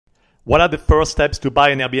What are the first steps to buy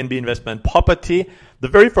an Airbnb investment property? The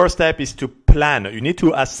very first step is to plan. You need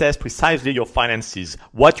to assess precisely your finances,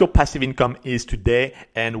 what your passive income is today,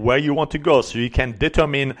 and where you want to go, so you can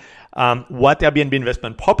determine what Airbnb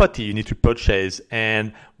investment property you need to purchase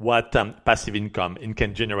and what passive income it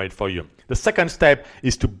can generate for you. The second step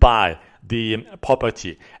is to buy the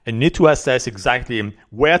property, and you need to assess exactly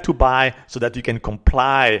where to buy so that you can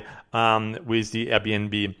comply with the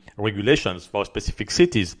Airbnb regulations for specific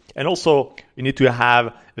cities. And also, you need to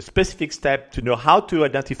have a specific step to know how to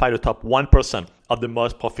identify the top 1% of the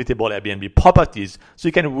most profitable Airbnb properties so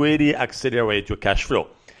you can really accelerate your cash flow.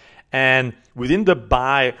 And within the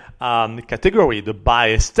buy category, the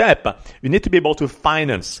buy step, you need to be able to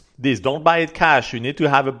finance this. Don't buy it cash. You need to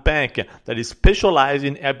have a bank that is specialized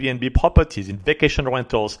in Airbnb properties, in vacation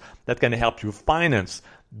rentals, that can help you finance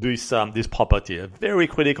this property. A very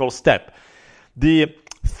critical step. The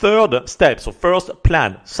third step, so first,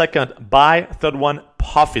 plan. Second, buy. Third one,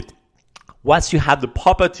 profit. Once you have the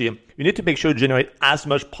property, you need to make sure you generate as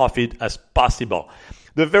much profit as possible.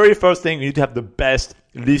 The very first thing, you need to have the best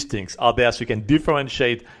listings out there so you can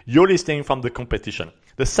differentiate your listing from the competition.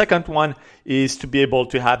 The second one is to be able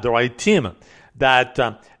to have the right team that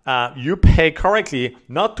you pay correctly,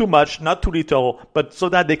 not too much, not too little, but so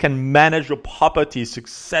that they can manage your property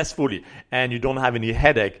successfully and you don't have any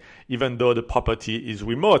headache even though the property is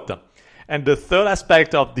remote. And the third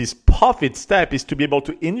aspect of this profit step is to be able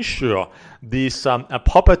to insure this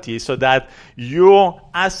property so that your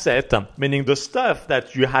asset, meaning the stuff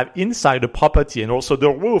that you have inside the property and also the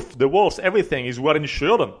roof, the walls, everything is well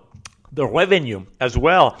insured. The revenue as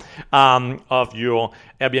well of your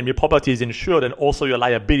Airbnb property is insured, and also your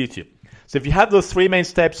liability. So if you have those three main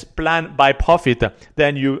steps, plan, buy, profit,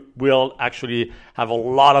 then you will actually have a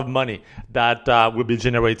lot of money that will be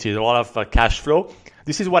generated, a lot of cash flow.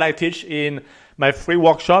 This is what I teach in my free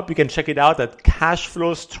workshop. You can check it out at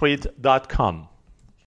cashflowstreet.com.